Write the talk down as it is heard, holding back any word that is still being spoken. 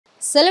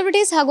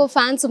Celebrities ಹಾಗೂ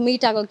fans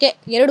meet ಆಗೋಕೆ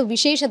ಎರಡು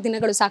ವಿಶೇಷ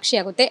ದಿನಗಳು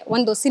ಸಾಕ್ಷಿಯಾಗುತ್ತೆ.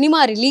 ಒಂದು ಸಿನಿಮಾ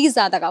ರಿಲೀಸ್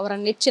ಆದಾಗ, ಅವರ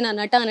ನೆಚ್ಚಿನ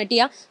ನಟ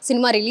ನಟಿಯ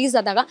ಸಿನಿಮಾ ರಿಲೀಸ್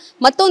ಆದಾಗ,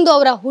 ಮತ್ತೊಂದು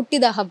ಅವರ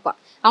ಹುಟ್ಟಿದ ಹಬ್ಬ.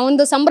 ಆ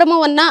ಒಂದು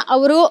ಸಂಭ್ರಮವನ್ನ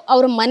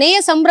ಅವರ ಮನೆಯ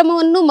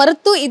ಸಂಭ್ರಮವನ್ನು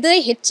ಮರೆತು ಇದೇ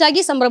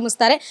ಹೆಚ್ಚಾಗಿ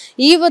ಸಂಭ್ರಮಿಸ್ತಾರೆ.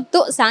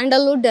 ಇವತ್ತು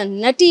ಸ್ಯಾಂಡಲ್ವುಡ್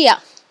ನಟಿಯ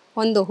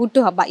ಒಂದು ಹುಟ್ಟು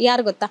ಹಬ್ಬ.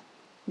 ಯಾರು ಗೊತ್ತಾ?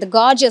 ದ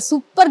ಗಾರ್ಜಿಯಸ್,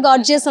 ಸೂಪರ್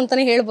ಗಾರ್ಜಿಯಸ್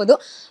ಅಂತಾನೆ ಹೇಳ್ಬೋದು.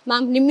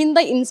 ಮ್ಯಾಮ್, ನಿಮ್ಮಿಂದ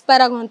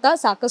ಇನ್ಸ್ಪೈರ್ ಆಗುವಂತ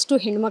ಸಾಕಷ್ಟು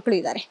ಹೆಣ್ಮಕ್ಳು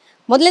ಇದ್ದಾರೆ.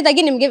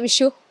 ಮೊದಲನೇದಾಗಿ ನಿಮಗೆ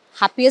ವಿಶ್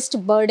ಹ್ಯಾಪಿಯೆಸ್ಟ್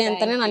ಬರ್ಡೇ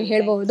ಅಂತಾನೆ ನಾನು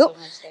ಹೇಳ್ಬಹುದು.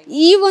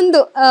 ಈ ಒಂದು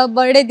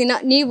ಬರ್ಡೇ ದಿನ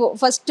ನೀವು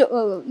ಫಸ್ಟ್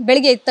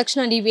ಬೆಳಿಗ್ಗೆ ಎದ್ದ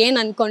ತಕ್ಷಣ ನೀವೇನು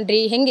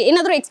ಅನ್ಕೊಂಡ್ರಿ? ಹೆಂಗೆ,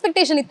 ಏನಾದರೂ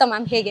ಎಕ್ಸ್ಪೆಕ್ಟೇಷನ್ ಇತ್ತಾ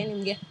ಮ್ಯಾಮ್? ಹೇಗೆ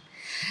ನಿಮಗೆ?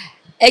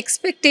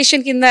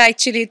 ಎಕ್ಸ್ಪೆಕ್ಟೇಷನ್ಗಿಂತ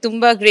ಆ್ಯಕ್ಚುಲಿ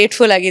ತುಂಬ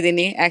ಗ್ರೇಟ್ಫುಲ್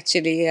ಆಗಿದ್ದೀನಿ.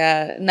 ಆ್ಯಕ್ಚುಲಿ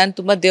ನಾನು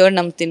ತುಂಬ ದೇವ್ರು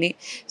ನಂಬ್ತೀನಿ.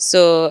 ಸೊ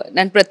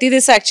ನಾನು ಪ್ರತಿ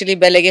ದಿವಸ ಆ್ಯಕ್ಚುಲಿ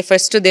ಬೆಳಗ್ಗೆ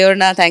ಫಸ್ಟು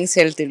ದೇವ್ರನ್ನ ಥ್ಯಾಂಕ್ಸ್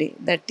ಹೇಳ್ತೀನಿ.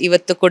 ದಟ್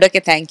ಇವತ್ತು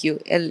ಕೊಡೋಕ್ಕೆ ಥ್ಯಾಂಕ್ ಯು.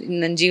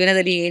 ನನ್ನ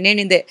ಜೀವನದಲ್ಲಿ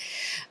ಏನೇನಿದೆ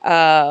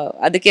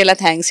ಅದಕ್ಕೆಲ್ಲ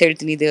ಥ್ಯಾಂಕ್ಸ್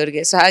ಹೇಳ್ತೀನಿ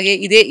ದೇವ್ರಿಗೆ. ಸೊ ಹಾಗೆ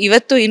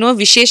ಇವತ್ತು ಇನ್ನೂ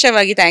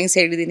ವಿಶೇಷವಾಗಿ ಥ್ಯಾಂಕ್ಸ್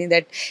ಹೇಳಿದ್ದೀನಿ.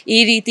 ದಟ್ ಈ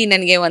ರೀತಿ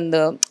ನನಗೆ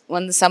ಒಂದು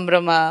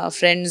ಸಂಭ್ರಮ,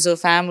 ಫ್ರೆಂಡ್ಸು,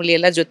 ಫ್ಯಾಮಿಲಿ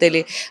ಎಲ್ಲ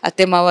ಜೊತೇಲಿ,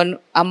 ಅತ್ತೆ ಮಾವನ್,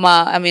 ಅಮ್ಮ,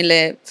 ಆಮೇಲೆ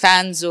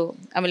ಫ್ಯಾನ್ಸು,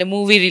 ಆಮೇಲೆ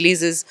ಮೂವಿ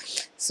ರಿಲೀಸಸ್.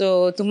 ಸೊ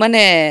ತುಂಬಾ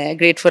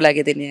ಗ್ರೇಟ್ಫುಲ್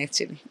ಆಗಿದ್ದೀನಿ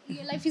ಆ್ಯಕ್ಚುಲಿ.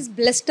 ಲೈಫ್ ಇಸ್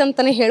ಬ್ಲೆಸ್ಡ್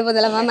ಅಂತಾನೆ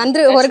ಹೇಳ್ಬೋದಲ್ಲ ಮ್ಯಾಮ್?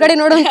 ಅಂದ್ರೆ ಹೊರಗಡೆ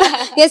ನೋಡುವಂತ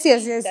ಎಸ್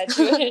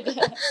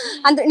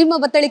ಅಂದ್ರೆ ನಿಮ್ಮ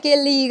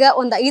ಬತ್ತಳಿಕೆಯಲ್ಲಿ ಈಗ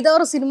ಒಂದು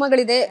 5-6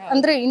 ಸಿನಿಮಾಗಳಿದೆ.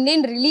 ಅಂದ್ರೆ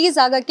ಇನ್ನೇನು ರಿಲೀಸ್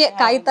ಆಗಕ್ಕೆ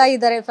ಕಾಯ್ತಾ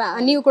ಇದ್ದಾರೆ.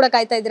 ನೀವು ಕೂಡ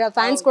ಕಾಯ್ತಾ ಇದ್ದೀರಾ,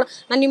 ಫ್ಯಾನ್ಸ್ ಕೂಡ.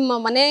 ನಾನು ನಿಮ್ಮ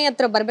ಮನೆ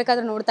ಹತ್ರ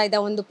ಬರ್ಬೇಕಾದ್ರೆ ನೋಡ್ತಾ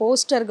ಇದ್ದೆ ಒಂದು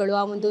ಪೋಸ್ಟರ್ಗಳು,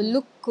 ಆ ಒಂದು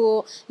ಲುಕ್ಕು,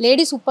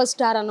 ಲೇಡಿ ಸೂಪರ್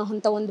ಸ್ಟಾರ್ ಅನ್ನೋ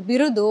ಅಂತ ಒಂದು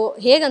ಬಿರುದು.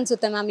 ಹೇಗೆ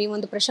ಅನ್ಸುತ್ತೆ ಮ್ಯಾಮ್ ಈ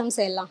ಒಂದು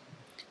ಪ್ರಶಂಸೆ ಎಲ್ಲ?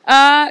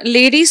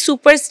 ಲೇಡಿ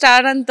ಸೂಪರ್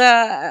ಸ್ಟಾರ್ ಅಂತ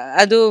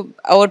ಅದು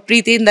ಅವ್ರ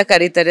ಪ್ರೀತಿಯಿಂದ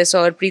ಕರೀತಾರೆ. ಸೊ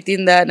ಅವ್ರ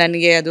ಪ್ರೀತಿಯಿಂದ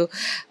ನನಗೆ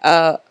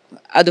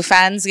ಅದು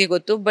ಫ್ಯಾನ್ಸ್ಗೆ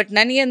ಗೊತ್ತು. ಬಟ್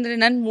ನನಗೆ ಅಂದರೆ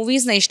ನನ್ನ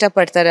ಮೂವೀಸ್ನ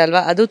ಇಷ್ಟಪಡ್ತಾರೆ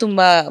ಅಲ್ವಾ, ಅದು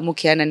ತುಂಬ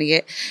ಮುಖ್ಯ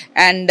ನನಗೆ.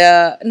 ಆ್ಯಂಡ್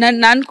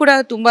ನಾನು ಕೂಡ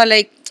ತುಂಬ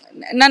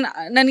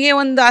ನನಗೆ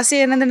ಒಂದು ಆಸೆ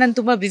ಏನಂದರೆ, ನಾನು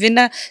ತುಂಬ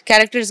ವಿಭಿನ್ನ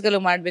ಕ್ಯಾರೆಕ್ಟರ್ಸ್ಗಳು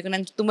ಮಾಡಬೇಕು.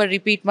 ನಾನು ತುಂಬ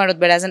ರಿಪೀಟ್ ಮಾಡೋದು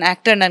ಬೇಡ. ಆ್ಯಸ್ ಅನ್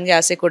ಆ್ಯಕ್ಟರ್ ನನಗೆ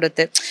ಆಸೆ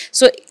ಕೊಡುತ್ತೆ.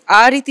 ಸೊ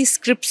ಆ ರೀತಿ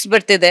ಸ್ಕ್ರಿಪ್ಟ್ಸ್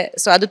ಬರ್ತಿದೆ.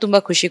 ಸೊ ಅದು ತುಂಬ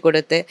ಖುಷಿ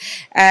ಕೊಡುತ್ತೆ.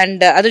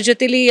 ಆ್ಯಂಡ್ ಅದ್ರ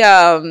ಜೊತೆಲಿ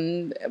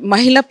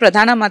ಮಹಿಳಾ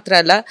ಪ್ರಧಾನ ಮಾತ್ರ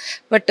ಅಲ್ಲ,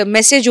 ಬಟ್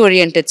ಮೆಸೇಜ್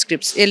ಓರಿಯೆಂಟೆಡ್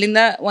ಸ್ಕ್ರಿಪ್ಟ್ಸ್,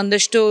 ಎಲ್ಲಿಂದ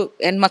ಒಂದಷ್ಟು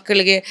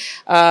ಹೆಣ್ಮಕ್ಳಿಗೆ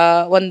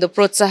ಒಂದು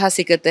ಪ್ರೋತ್ಸಾಹ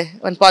ಸಿಗುತ್ತೆ,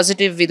 ಒಂದು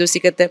ಪಾಸಿಟಿವ್ ಇದು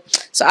ಸಿಗುತ್ತೆ.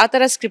 ಸೊ ಆ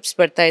ಥರ ಸ್ಕ್ರಿಪ್ಟ್ಸ್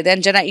ಬರ್ತಾ ಇದೆ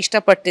ಆ್ಯಂಡ್ ಜನ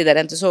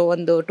ಇಷ್ಟಪಡ್ತಿದ್ದಾರೆ ಅಂತ. ಸೊ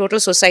ಒಂದು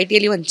ಟೋಟಲ್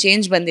ಸೊಸೈಟಿಯಲ್ಲಿ ಒಂದು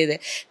ಚೇಂಜ್ ಬಂದಿದೆ.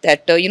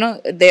 That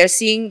they are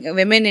seeing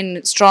women in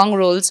strong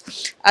rolls.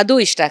 ಅದು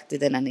ಇಷ್ಟ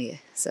ಆಗ್ತಿದೆ ನನಗೆ.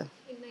 ಸೊ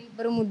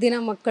ಇಬ್ಬರು ಮುದ್ದಿನ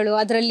ಮಕ್ಕಳು,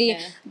 ಅದರಲ್ಲಿ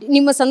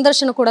ನಿಮ್ಮ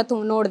ಸಂದರ್ಶನ ಕೂಡ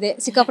ನೋಡಿದೆ,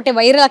 ಸಿಕ್ಕಾಪಟ್ಟೆ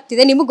ವೈರಲ್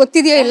ಆಗ್ತಿದೆ. ನಿಮಗೆ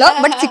ಗೊತ್ತಿದೆಯೋ ಇಲ್ಲ,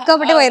 ಬಟ್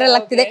ಸಿಕ್ಕಾಪಟ್ಟೆ ವೈರಲ್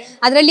ಆಗ್ತಿದೆ.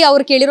 ಅದರಲ್ಲಿ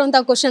ಅವ್ರು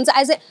ಕೇಳಿರುವಂತಹ questions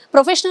as A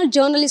professional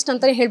journalist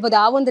ಅಂತಾನೆ ಹೇಳ್ಬೋದು.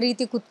 ಆ ಒಂದು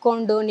ರೀತಿ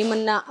ಕುತ್ಕೊಂಡು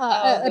ನಿಮ್ಮನ್ನ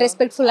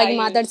ರೆಸ್ಪೆಕ್ಟ್ಫುಲ್ ಆಗಿ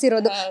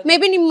ಮಾತಾಡ್ಸಿರೋದು. ಮೇ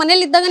ಬಿ ನಿಮ್ಮ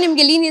ಮನೇಲಿ ಇದ್ದಾಗ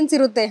ನಿಮ್ಗೆ ಲೀನಿಯನ್ಸ್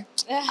ಇರುತ್ತೆ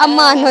ಅಮ್ಮ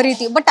ಅನ್ನೋ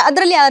ರೀತಿ, ಬಟ್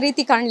ಅದರಲ್ಲಿ ಆ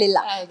ರೀತಿ ಕಾಣಲಿಲ್ಲ.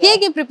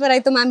 ಹೇಗೆ ಪ್ರಿಪೇರ್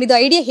ಆಯ್ತು ಮ್ಯಾಮ್? ಇದು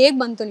ಐಡಿಯಾ ಹೇಗೆ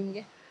ಬಂತು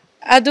ನಿಮಗೆ?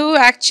 ಅದು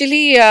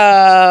ಆ್ಯಕ್ಚುಲಿ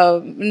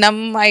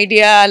ನಮ್ಮ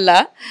ಐಡಿಯಾ ಅಲ್ಲ,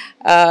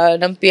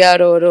 ನಮ್ಮ ಪಿ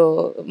ಆರ್ ಅವರು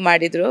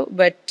ಮಾಡಿದರು.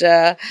 ಬಟ್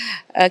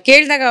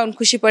ಕೇಳಿದಾಗ ಅವ್ನು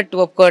ಖುಷಿಪಟ್ಟು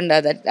ಒಪ್ಕೊಂಡ.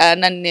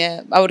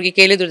 ಅವ್ರಿಗೆ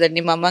ಕೇಳಿದ್ರು ದಟ್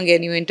ನಿಮ್ಮ ಅಮ್ಮಂಗೆ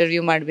ನೀವು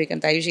ಇಂಟರ್ವ್ಯೂ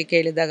ಮಾಡಬೇಕಂತ ಆಯುಷಿ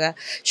ಕೇಳಿದಾಗ,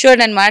 ಶೋರ್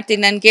ನಾನು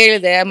ಮಾಡ್ತೀನಿ. ನಾನು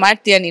ಕೇಳಿದೆ,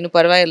 ಮಾಡ್ತೀಯಾ ನೀನು,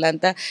 ಪರವಾಗಿಲ್ಲ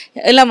ಅಂತ.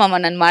 ಇಲ್ಲ ಮಮ್ಮ,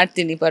 ನಾನು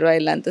ಮಾಡ್ತೀನಿ,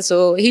 ಪರವಾಗಿಲ್ಲ ಅಂತ. So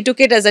he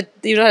took it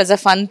as a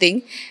fun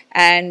thing.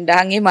 And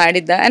ಹಾಗೆ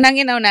ಮಾಡಿದ್ದ. ಆ್ಯಂಡ್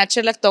ಹಾಗೆ ನಾವು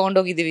ನ್ಯಾಚುರಲಾಗಿ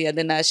ತೊಗೊಂಡೋಗಿದ್ದೀವಿ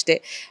ಅದನ್ನು ಅಷ್ಟೇ.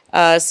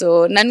 ಸೊ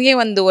ನನಗೆ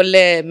ಒಂದು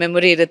ಒಳ್ಳೆ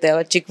ಮೆಮೊರಿ ಇರುತ್ತೆ.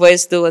 ಚಿಕ್ಕ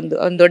ವಯಸ್ಸು ಒಂದು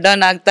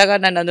ದೊಡ್ಡವನಾಗ್ದಾಗ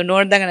ನಾನು ಅದು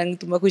ನೋಡಿದಾಗ ನನಗೆ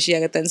ತುಂಬ ಖುಷಿ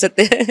ಆಗುತ್ತೆ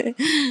ಅನ್ಸುತ್ತೆ.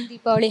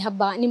 ದೀಪಾವಳಿ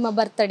ಹಬ್ಬ, ನಿಮ್ಮ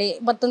ಬರ್ತಡೇ,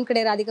 ಮತ್ತೊಂದು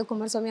ಕಡೆ ರಾಧಿಕಾ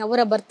ಕುಮಾರಸ್ವಾಮಿ ಅವರ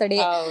ಬರ್ತಡೇ.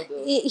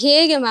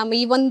 ಹೇಗೆ ಮ್ಯಾಮ್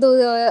ಈ ಒಂದು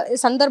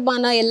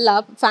ಸಂದರ್ಭನ ಎಲ್ಲ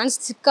ಫ್ಯಾನ್ಸ್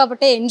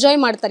ಸಿಕ್ಕಾಪಟ್ಟೆ ಎಂಜಾಯ್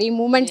ಮಾಡ್ತಾರೆ ಈ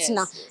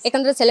ಮೂಮೆಂಟ್ಸ್ನ?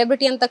 ಯಾಕಂದ್ರೆ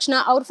ಸೆಲೆಬ್ರಿಟಿ ಅಂದ ತಕ್ಷಣ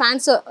ಅವ್ರ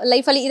ಫ್ಯಾನ್ಸ್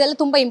ಲೈಫಲ್ಲಿ ಇದೆಲ್ಲ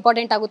ತುಂಬ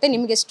ಇಂಪಾರ್ಟೆಂಟ್ ಆಗುತ್ತೆ.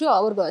 ನಿಮಗೆಷ್ಟು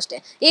ಅವ್ರಿಗೂ ಅಷ್ಟೇ.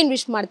 ಏನು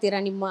ವಿಶ್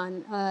ಮಾಡ್ತೀರಾ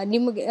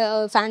ನಿಮಗೆ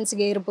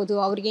ಫ್ಯಾನ್ಸ್ಗೆ ಇರ್ಬೋದು,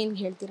 ಅವ್ರಿಗೆ ಏನು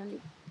ಹೇಳ್ತೀರಾ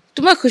ನೀವು?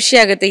 ತುಂಬ ಖುಷಿ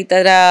ಆಗುತ್ತೆ ಈ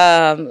ಥರ.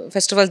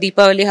 ಫಸ್ಟ್ ಆಫ್ ಆಲ್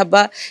ದೀಪಾವಳಿ ಹಬ್ಬ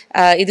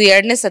ಇದು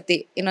 2ನೇ ಸತಿ.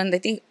 ಇನ್ನೊಂದು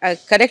ಐ ಥಿಂಕ್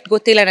ಕರೆಕ್ಟ್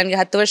ಗೊತ್ತಿಲ್ಲ ನನಗೆ,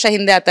 10 ವರ್ಷ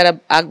ಹಿಂದೆ ಆ ಥರ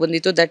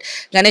ಬಂದಿತ್ತು. ದಟ್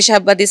ಗಣೇಶ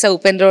ಹಬ್ಬ ದಿವಸ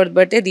ಉಪೇಂದ್ರ ಅವ್ರದ್ದು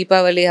ಬರ್ತ್ಡೇ,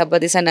 ದೀಪಾವಳಿ ಹಬ್ಬ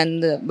ದಿವಸ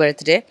ನಂದು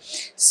ಬರ್ತ್ಡೇ.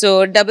 ಸೊ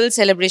ಡಬಲ್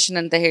ಸೆಲೆಬ್ರೇಷನ್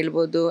ಅಂತ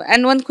ಹೇಳ್ಬೋದು.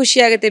 ಆ್ಯಂಡ್ ಒಂದು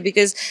ಖುಷಿ ಆಗುತ್ತೆ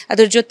ಬಿಕಾಸ್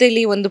ಅದ್ರ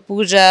ಜೊತೆಲಿ ಒಂದು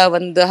ಪೂಜಾ,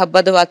 ಒಂದು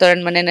ಹಬ್ಬದ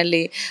ವಾತಾವರಣ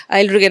ಮನೆಯಲ್ಲಿ,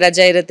 ಎಲ್ರಿಗೆ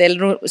ರಜಾ ಇರುತ್ತೆ,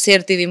 ಎಲ್ಲರೂ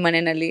ಸೇರ್ತೀವಿ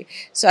ಮನೆಯಲ್ಲಿ.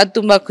 ಸೊ ಅದು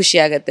ತುಂಬ ಖುಷಿ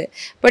ಆಗುತ್ತೆ.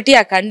 ಬಟ್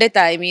ಖಂಡಿತ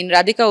ಐ ಮೀನ್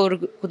ರಾಧಿಕಾ ಅವ್ರು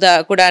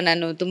ಕೂಡ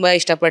ನಾನು ತುಂಬ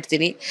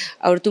ಇಷ್ಟಪಡ್ತೀನಿ.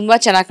 ಅವ್ರು ತುಂಬ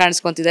ಚೆನ್ನಾಗಿ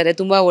ಕಾಣಿಸ್ಕೊತಿದ್ದಾರೆ,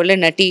 ತುಂಬ ಒಳ್ಳೆ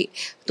ನಟಿ,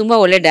 ತುಂಬ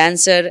ಒಳ್ಳೆ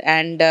ಡ್ಯಾನ್ಸರ್.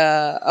 ಆ್ಯಂಡ್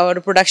ಅವ್ರ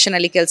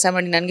ಪ್ರೊಡಕ್ಷನಲ್ಲಿ ಕೆಲಸ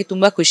ಮಾಡಿ ನನಗೆ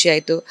ತುಂಬ ಖುಷಿ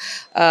ಆಯಿತು.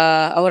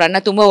 ಅವ್ರ ಅಣ್ಣ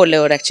ತುಂಬ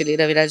ಒಳ್ಳೆಯವರು ಆ್ಯಕ್ಚುಲಿ,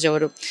 ರವಿರಾಜ್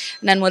ಅವರು.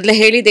 ನಾನು ಮೊದಲೇ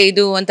ಹೇಳಿದೆ,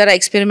 ಇದು ಒಂಥರ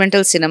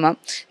ಎಕ್ಸ್ಪೆರಿಮೆಂಟಲ್ ಸಿನಿಮಾ.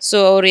 ಸೊ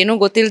ಅವ್ರು ಏನೂ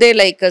ಗೊತ್ತಿಲ್ಲದೆ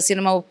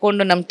ಸಿನಿಮಾ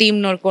ಒಪ್ಕೊಂಡು ನಮ್ಮ ಟೀಮ್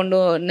ನೋಡಿಕೊಂಡು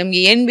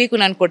ನಮಗೆ ಏನು ಬೇಕು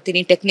ನಾನು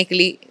ಕೊಡ್ತೀನಿ,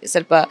 ಟೆಕ್ನಿಕಲಿ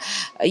ಸ್ವಲ್ಪ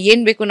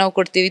ಏನು ಬೇಕು ನಾವು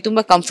ಕೊಡ್ತೀವಿ,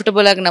 ತುಂಬ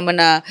ಕಂಫರ್ಟಬಲ್ ಆಗಿ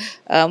ನಮ್ಮನ್ನು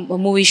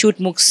ಮೂವಿ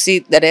ಶೂಟ್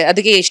ಮುಗಿಸಿದ್ದಾರೆ.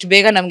 ಅದಕ್ಕೆ ಎಷ್ಟು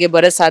ಬೇಗ ನಮಗೆ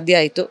ಬರೋದು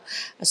ಸಾಧ್ಯ ಆಯಿತು.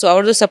 ಸೊ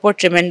ಅವ್ರದ್ದು ಸಪೋರ್ಟ್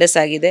ಟ್ರಿಮೆಂಡಸ್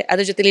ಆಗಿದೆ.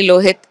 ಅದ್ರ ಜೊತೆಲಿ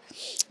ಲೋಹಿತ್,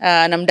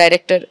 ನಮ್ಮ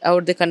ಡೈರೆಕ್ಟರ್,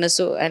 ಅವ್ರದ್ದು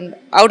ಕನಸು. And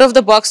out of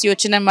the box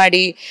ಯೋಚನೆ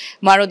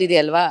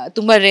ಮಾಡೋದಿದೆಯಲ್ವಾ,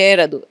 ತುಂಬ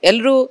ರೇರ್ ಅದು.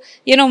 ಎಲ್ಲರೂ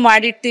ಏನೋ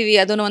ಮಾಡಿರ್ತೀವಿ,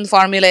 ಅದನ್ನು ಒಂದು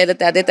ಫಾರ್ಮ್ಯುಲಾ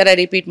ಇರುತ್ತೆ, ಅದೇ ಥರ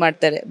ರಿಪೀಟ್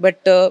ಮಾಡ್ತಾರೆ.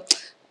 But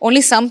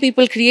only some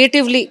people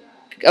creatively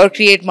ಅವ್ರು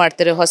ಕ್ರಿಯೇಟ್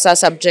ಮಾಡ್ತಾರೆ ಹೊಸ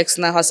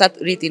ಸಬ್ಜೆಕ್ಟ್ಸ್ನ, ಹೊಸ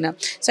ರೀತಿನ.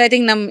 ಸೊ ಐ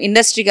ಥಿಂಕ್ ನಮ್ಮ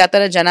ಇಂಡಸ್ಟ್ರಿಗೆ ಆ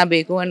ಥರ ಜನ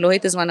ಬೇಕು. And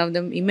Lohith is one of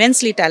them,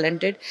 immensely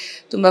talented.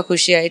 ತುಂಬ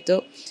ಖುಷಿ ಆಯಿತು.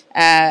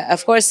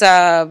 ಅಫ್ಕೋರ್ಸ್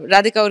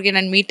ರಾಧಿಕಾ ಅವ್ರಿಗೆ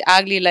ನಾನು ಮೀಟ್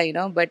ಆಗಲಿಲ್ಲ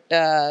ಬಟ್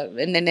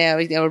ನೆನ್ನೆ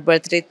ಅವ್ರ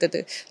ಬರ್ತ್ಡೇ ಇತ್ತು.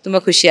 ತುಂಬ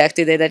ಖುಷಿ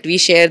ಆಗ್ತಿದೆ that we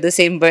share the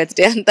same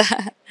birthday ಅಂತ.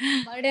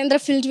 ಬರ್ಡೇ ಅಂದ್ರೆ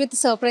filled with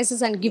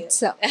surprises and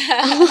gifts.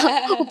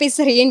 Uppi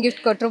sir ಏನು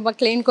ಗಿಫ್ಟ್ ಕೊಟ್ಟರು,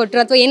 ಮಕ್ಳು ಏನು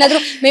ಕೊಟ್ಟರು, ಅಥವಾ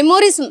ಏನಾದರೂ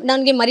ಮೆಮೊರೀಸ್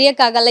ನನಗೆ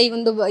ಮರೆಯೋಕ್ಕಾಗಲ್ಲ ಈ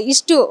ಒಂದು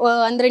ಇಷ್ಟು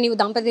ಅಂದರೆ ನೀವು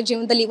ದಾಂಪತ್ಯ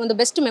ಜೀವನದಲ್ಲಿ ಒಂದು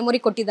ಬೆಸ್ಟ್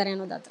ಮೆಮೊರಿ ಕೊಟ್ಟಿದ್ದಾರೆ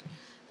ಅನ್ನೋದಾದ್ರೆ?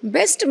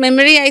 ಬೆಸ್ಟ್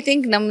ಮೆಮರಿ ಐ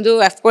ಥಿಂಕ್ ನಮ್ಮದು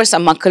ಅಫ್ಕೋರ್ಸ್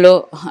ಮಕ್ಕಳು,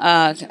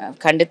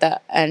 ಖಂಡಿತ.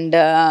 ಆ್ಯಂಡ್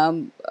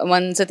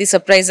ಒಂದ್ಸತಿ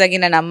ಸರ್ಪ್ರೈಸ್ ಆಗಿ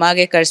ನನ್ನ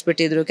ಅಮ್ಮಗೆ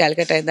ಕಳಿಸ್ಬಿಟ್ಟಿದ್ರು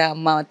ಕ್ಯಾಲ್ಕಟಾಯಿಂದ,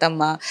 ಅಮ್ಮ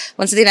ತಮ್ಮ.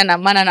 ಒಂದ್ಸತಿ ನನ್ನ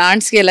ಅಮ್ಮ ನನ್ನ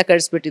ಆಂಟ್ಸ್ಗೆ ಎಲ್ಲ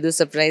ಕಳಿಸ್ಬಿಟ್ಟಿದ್ರು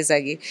ಸರ್ಪ್ರೈಸ್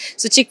ಆಗಿ.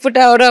 ಸೊ ಚಿಕ್ಕ ಪುಟ್ಟ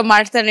ಅವರು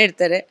ಮಾಡ್ತಾನೆ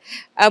ಇರ್ತಾರೆ.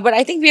 But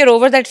I think we are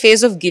over that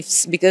face of gifts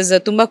because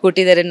ತುಂಬ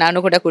ಕೊಟ್ಟಿದ್ದಾರೆ, ನಾನು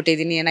ಕೂಡ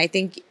ಕೊಟ್ಟಿದ್ದೀನಿ. ಆ್ಯಂಡ್ ಐ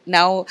ಥಿಂಕ್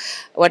ನಾವು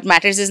ವಾಟ್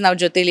ಮ್ಯಾಟರ್ಸ್ ಇಸ್ ನಾವು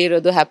ಜೊತೆಲಿ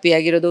ಇರೋದು, ಹ್ಯಾಪಿ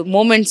ಆಗಿರೋದು,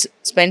 moments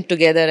spend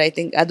together. I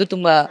think ಅದು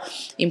ತುಂಬ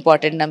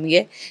ಇಂಪಾರ್ಟೆಂಟ್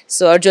ನಮಗೆ.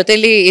 ಸೊ ಅವ್ರ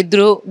ಜೊತೆಲಿ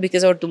ಇದ್ದರು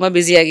ಬಿಕಾಸ್ ಅವ್ರು ತುಂಬ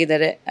ಬ್ಯುಸಿ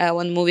ಆಗಿದ್ದಾರೆ.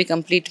 ಒಂದು ಮೂವಿ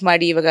ಕಂಪ್ಲೀಟ್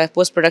ಮಾಡಿ ಇವಾಗ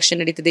ಪೋಸ್ಟ್ ಪ್ರೊಡಕ್ಷನ್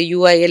ನಡೀತಿದೆ,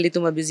 UI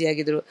ತುಂಬ ಬ್ಯುಸಿ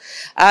ಆಗಿದ್ರು.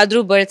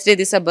 ಆದರೂ ಬರ್ತ್ಡೇ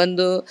ದಿವಸ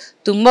ಬಂದು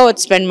ತುಂಬ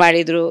ಹೊತ್ತು ಸ್ಪೆಂಡ್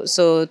ಮಾಡಿದರು.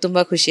 ಸೊ ತುಂಬ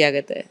ಖುಷಿ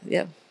ಆಗುತ್ತೆ.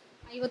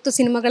 50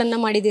 ಸಿನಿಮಾಗಳನ್ನು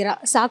ಮಾಡಿದ್ದೀರಾ,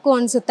 ಸಾಕು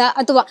ಅನಿಸುತ್ತಾ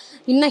ಅಥವಾ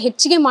ಇನ್ನೂ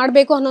ಹೆಚ್ಚಿಗೆ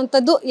ಮಾಡಬೇಕು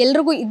ಅನ್ನೋಂಥದ್ದು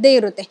ಎಲ್ರಿಗೂ ಇದ್ದೇ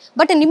ಇರುತ್ತೆ.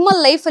 ಬಟ್ ನಿಮ್ಮ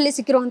ಲೈಫಲ್ಲಿ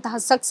ಸಿಕ್ಕಿರುವಂತಹ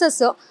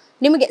ಸಕ್ಸಸ್ಸು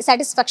ನಿಮಗೆ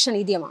ಸ್ಯಾಟಿಸ್ಫ್ಯಾಕ್ಷನ್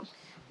ಇದೆಯಮ್ಮ?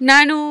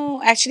 ನಾನು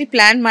ಆ್ಯಕ್ಚುಲಿ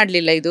ಪ್ಲ್ಯಾನ್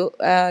ಮಾಡಲಿಲ್ಲ ಇದು.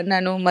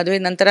 ನಾನು ಮದುವೆ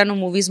ನಂತರನೂ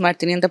ಮೂವೀಸ್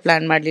ಮಾಡ್ತೀನಿ ಅಂತ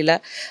ಪ್ಲ್ಯಾನ್ ಮಾಡಲಿಲ್ಲ.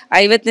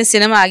 50ನೇ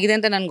ಸಿನಿಮಾ ಆಗಿದೆ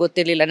ಅಂತ ನನಗೆ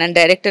ಗೊತ್ತಿರಲಿಲ್ಲ. ನಾನು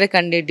ಡೈರೆಕ್ಟರೇ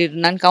ಕಂಡಿದ್ದು,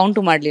 ನಾನು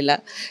ಕೌಂಟು ಮಾಡಲಿಲ್ಲ.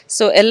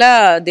 ಸೊ ಎಲ್ಲ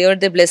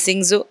ದೇವ್ರದ್ದೇ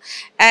ಬ್ಲೆಸ್ಸಿಂಗ್ಸು.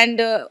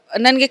 ಆ್ಯಂಡ್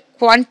ನನಗೆ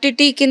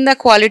ಕ್ವಾಂಟಿಟಿಗಿಂತ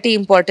ಕ್ವಾಲಿಟಿ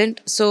ಇಂಪಾರ್ಟೆಂಟ್.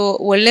 ಸೊ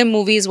ಒಳ್ಳೆ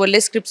ಮೂವೀಸ್, ಒಳ್ಳೆ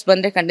ಸ್ಕ್ರಿಪ್ಟ್ಸ್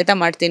ಬಂದರೆ ಖಂಡಿತ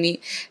ಮಾಡ್ತೀನಿ.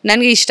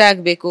 ನನಗೆ ಇಷ್ಟ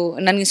ಆಗಬೇಕು,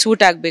 ನನಗೆ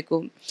ಸೂಟ್ ಆಗಬೇಕು.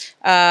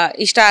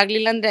 ಇಷ್ಟ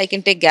ಆಗಲಿಲ್ಲ ಅಂದರೆ I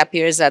can take gap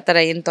years, ಆ ಥರ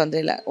ಏನು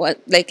ತೊಂದರೆ ಇಲ್ಲ.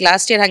 ಲೈಕ್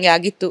ಲಾಸ್ಟ್ ಇಯರ್ ಹಾಗೆ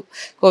ಆಗಿತ್ತು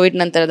ಕೋವಿಡ್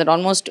ನಂತರ. ಅಂದರೆ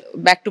ಆಲ್ಮೋಸ್ಟ್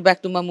ಬ್ಯಾಕ್ ಟು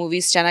ಬ್ಯಾಕ್ ತುಂಬ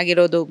ಮೂವೀಸ್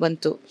ಚೆನ್ನಾಗಿರೋದು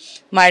ಬಂತು,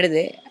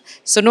 ಮಾಡಿದೆ.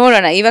 ಸೊ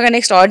ನೋಡೋಣ. ಇವಾಗ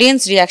ನೆಕ್ಸ್ಟ್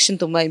ಆಡಿಯನ್ಸ್ ರಿಯಾಕ್ಷನ್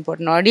ತುಂಬ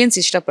ಇಂಪಾರ್ಟೆಂಟ್. ಆಡಿಯನ್ಸ್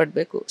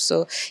ಇಷ್ಟಪಡಬೇಕು. ಸೊ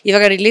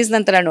ಇವಾಗ ರಿಲೀಸ್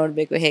ನಂತರ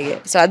ನೋಡಬೇಕು ಹೇಗೆ.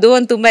 ಸೊ ಅದು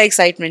ಒಂದು ತುಂಬ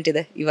ಎಕ್ಸೈಟ್ಮೆಂಟ್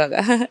ಇದೆ ಇವಾಗ.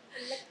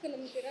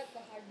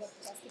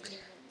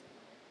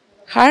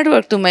 ಹಾರ್ಡ್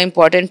ವರ್ಕ್ ತುಂಬ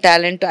ಇಂಪಾರ್ಟೆಂಟ್,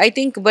 ಟ್ಯಾಲೆಂಟ್. ಐ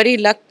ಥಿಂಕ್ ಬರೀ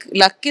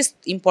luck is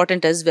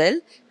important as well.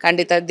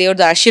 ಖಂಡಿತ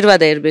ದೇವ್ರದ್ದು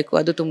ಆಶೀರ್ವಾದ ಇರಬೇಕು,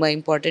 ಅದು ತುಂಬ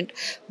important.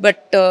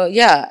 But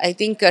I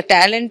think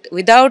talent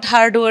without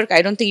hard work I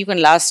don't think you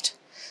can last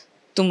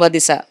ತುಂಬ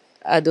ದಿವಸ.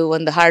 ಅದು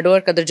ಒಂದು ಹಾರ್ಡ್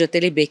ವರ್ಕ್ ಅದ್ರ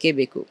ಜೊತೆಲಿ ಬೇಕೇ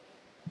ಬೇಕು.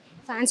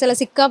 ಫ್ಯಾನ್ಸ್ ಎಲ್ಲ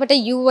ಸಿಕ್ಕಾಪಟ್ಟೆ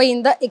UI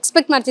ಇಂದ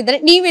ಎಕ್ಸ್ಪೆಕ್ಟ್ ಮಾಡ್ತಿದ್ದಾರೆ,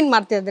 ನೀವೇನು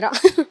ಮಾಡ್ತಿದ್ದೀರಾ?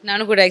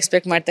 ನಾನು ಕೂಡ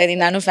ಎಕ್ಸ್ಪೆಕ್ಟ್ ಮಾಡ್ತಾ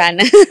ಇದ್ದೀನಿ, ನಾನು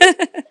ಫ್ಯಾನ್.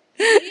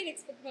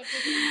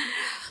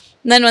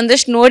 ನಾನು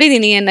ಒಂದಷ್ಟು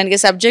ನೋಡಿದ್ದೀನಿ, ನನಗೆ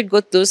ಸಬ್ಜೆಕ್ಟ್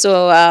ಗೊತ್ತು. ಸೊ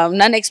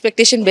ನನ್ನ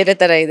ಎಕ್ಸ್ಪೆಕ್ಟೇಷನ್ ಬೇರೆ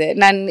ಥರ ಇದೆ.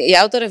 ನಾನು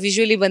ಯಾವ ಥರ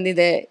ವಿಜುವಲಿ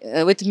ಬಂದಿದೆ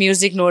ವಿತ್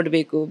ಮ್ಯೂಸಿಕ್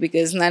ನೋಡಬೇಕು.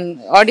 ಬಿಕಾಸ್ ನಾನು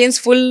ಆಡಿಯನ್ಸ್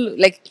ಫುಲ್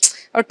ಲೈಕ್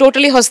ಅವ್ರು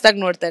ಟೋಟಲಿ ಹೊಸದಾಗಿ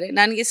ನೋಡ್ತಾರೆ.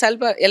 ನನಗೆ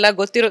ಸ್ವಲ್ಪ ಎಲ್ಲ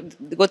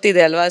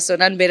ಗೊತ್ತಿದೆ ಅಲ್ವಾ. ಸೊ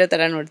ನಾನು ಬೇರೆ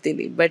ಥರ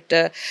ನೋಡ್ತೀನಿ. ಬಟ್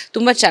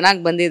ತುಂಬ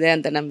ಚೆನ್ನಾಗಿ ಬಂದಿದೆ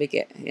ಅಂತ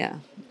ನಂಬಿಕೆ.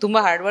 ತುಂಬ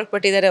ಹಾರ್ಡ್ ವರ್ಕ್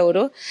ಪಟ್ಟಿದ್ದಾರೆ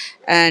ಅವರು.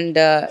 ಆ್ಯಂಡ್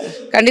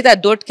ಖಂಡಿತ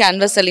ದೊಡ್ಡ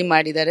ಕ್ಯಾನ್ವಸಲ್ಲಿ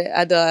ಮಾಡಿದ್ದಾರೆ.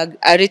 ಅದು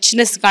ಆ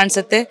ರಿಚ್ನೆಸ್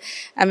ಕಾಣಿಸುತ್ತೆ.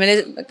 ಆಮೇಲೆ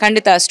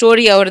ಖಂಡಿತ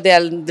ಸ್ಟೋರಿ ಅವ್ರದ್ದೇ,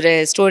 ಅಂದರೆ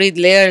ಸ್ಟೋರಿ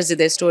ಲೇಯರ್ಸ್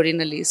ಇದೆ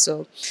ಸ್ಟೋರಿನಲ್ಲಿ. ಸೊ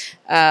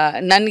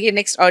ನನಗೆ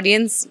ನೆಕ್ಸ್ಟ್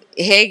ಆಡಿಯನ್ಸ್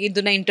ಹೇಗೆ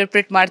ಇದನ್ನ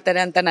ಇಂಟರ್ಪ್ರಿಟ್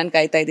ಮಾಡ್ತಾರೆ ಅಂತ ನಾನು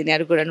ಕಾಯ್ತಾ ಇದ್ದೀನಿ,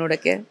 ಯಾರು ಕೂಡ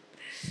ನೋಡೋಕ್ಕೆ.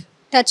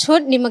 ಟಚ್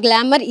ವುಡ್, ನಿಮ್ಮ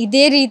ಗ್ಲಾಮರ್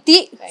ಇದೇ ರೀತಿ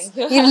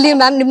ಇರಲಿ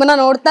ಮ್ಯಾಮ್. ನಿಮ್ಮನ್ನ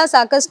ನೋಡ್ತಾ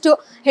ಸಾಕಷ್ಟು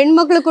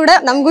ಹೆಣ್ಮಕ್ಳು ಕೂಡ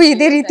ನಮಗೂ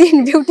ಇದೇ ರೀತಿ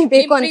ಬ್ಯೂಟಿ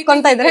ಬೇಕು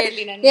ಅನ್ಕೊಂತಾ ಇದ್ದಾರೆ.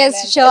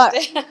 S sure.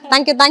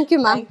 Thank you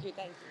ma'am.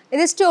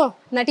 ಇದಿಷ್ಟು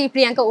ನಟಿ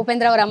ಪ್ರಿಯಾಂಕಾ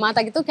ಉಪೇಂದ್ರ ಅವರ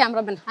ಮಾತಾಗಿತ್ತು.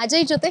 ಕ್ಯಾಮ್ರಾಮನ್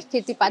ಅಜಯ್ ಜೊತೆ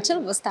ಕೀರ್ತಿ ಪಾಚಲ್,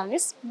 ವಿಸ್ತಾರ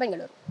ನ್ಯೂಸ್,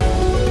 ಬೆಂಗಳೂರು.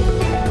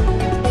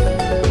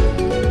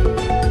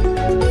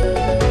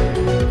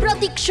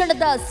 ಪ್ರತಿ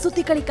ಕ್ಷಣದ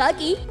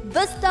ಸುದ್ದಿಗಳಿಗಾಗಿ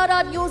ವಿಸ್ತಾರ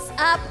ನ್ಯೂಸ್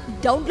ಆಪ್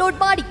ಡೌನ್ಲೋಡ್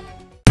ಮಾಡಿ.